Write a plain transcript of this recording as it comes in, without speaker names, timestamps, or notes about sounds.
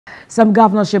Some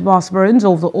governorship aspirants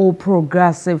of the All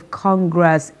Progressive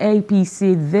Congress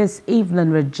APC this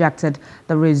evening rejected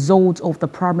the result of the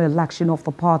primary election of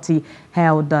the party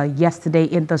held yesterday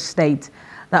in the state.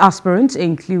 The aspirants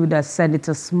include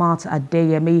Senator Smart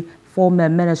Adeyemi, former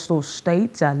Minister of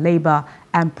State, Labour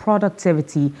and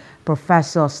Productivity,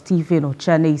 Professor Stephen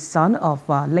Ocheni, son of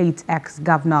late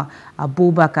ex-governor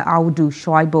Abubakar Audu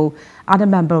Shoaibu, and a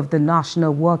member of the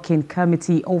National Working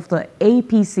Committee of the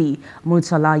APC,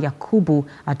 Murtala Yakubu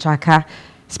Ajaka.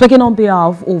 Speaking on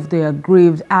behalf of the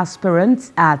aggrieved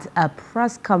aspirants at a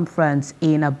press conference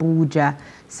in Abuja,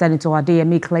 Senator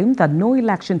Adeyemi claimed that no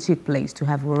election took place to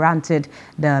have warranted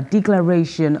the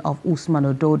declaration of Usman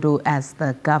Ododo as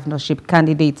the governorship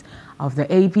candidate of the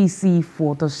APC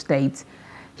for the state.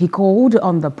 He called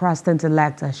on the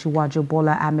President-elect Asiwaju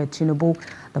Bola Ahmed Tinubu,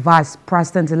 the Vice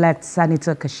President-elect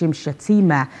Senator Kashim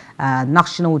Shettima,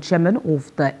 National Chairman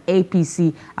of the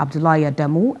APC Abdullahi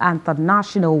Adamu, and the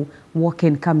National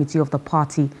Working Committee of the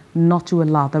party not to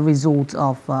allow the result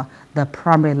of the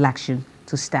primary election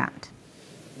to stand.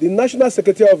 The National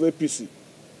Secretary of APC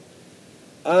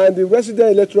and the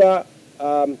Resident Electoral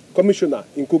Commissioner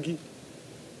in Kogi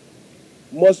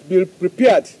must be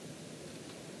prepared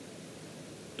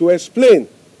to explain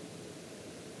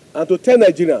and to tell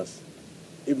Nigerians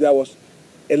if there was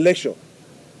election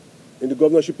in the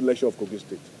governorship election of Kogi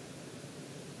State.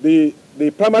 The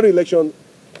primary election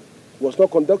was not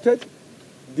conducted.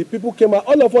 The people came out.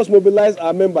 All of us mobilized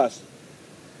our members.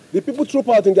 The people trooped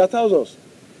out in their thousands.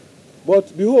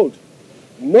 But behold,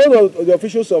 none of the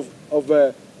officials of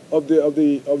INEC,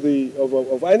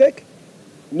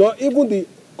 nor even the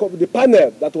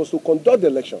panel that was to conduct the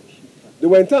elections, they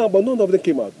were in town, but none of them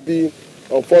came out.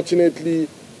 Unfortunately,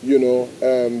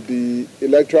 the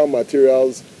electoral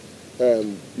materials,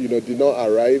 did not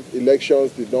arrive.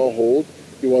 Elections did not hold.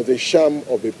 It was a sham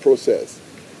of a process.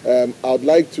 I would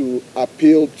like to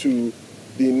appeal to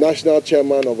the national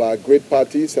chairman of our great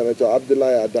party, Senator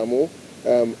Abdullahi Adamu.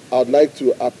 I would like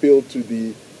to appeal to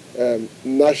the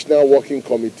National Working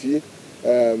Committee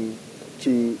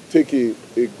to take a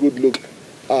good look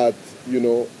at,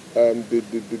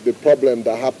 the problem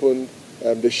that happened,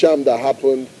 the sham that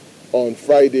happened on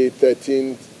Friday,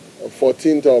 14th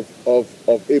of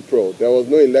April. There was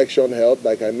no election held,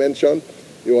 like I mentioned.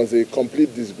 It was a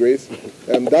complete disgrace.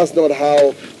 That's not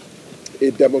how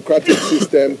a democratic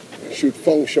system should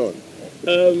function.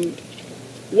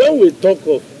 When we talk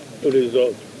of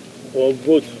result or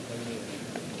vote,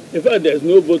 in fact, there's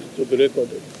no vote to be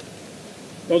recorded.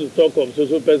 Not to talk of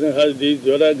so person has this,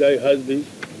 the other guy has this.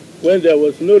 When there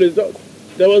was no result,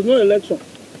 there was no election.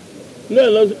 No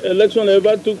election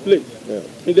ever took place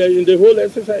in the whole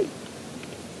exercise.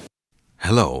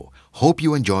 Hello, hope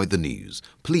you enjoyed the news.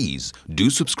 Please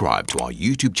do subscribe to our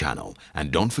YouTube channel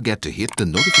and don't forget to hit the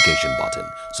notification button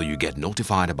so you get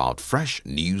notified about fresh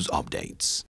news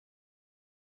updates.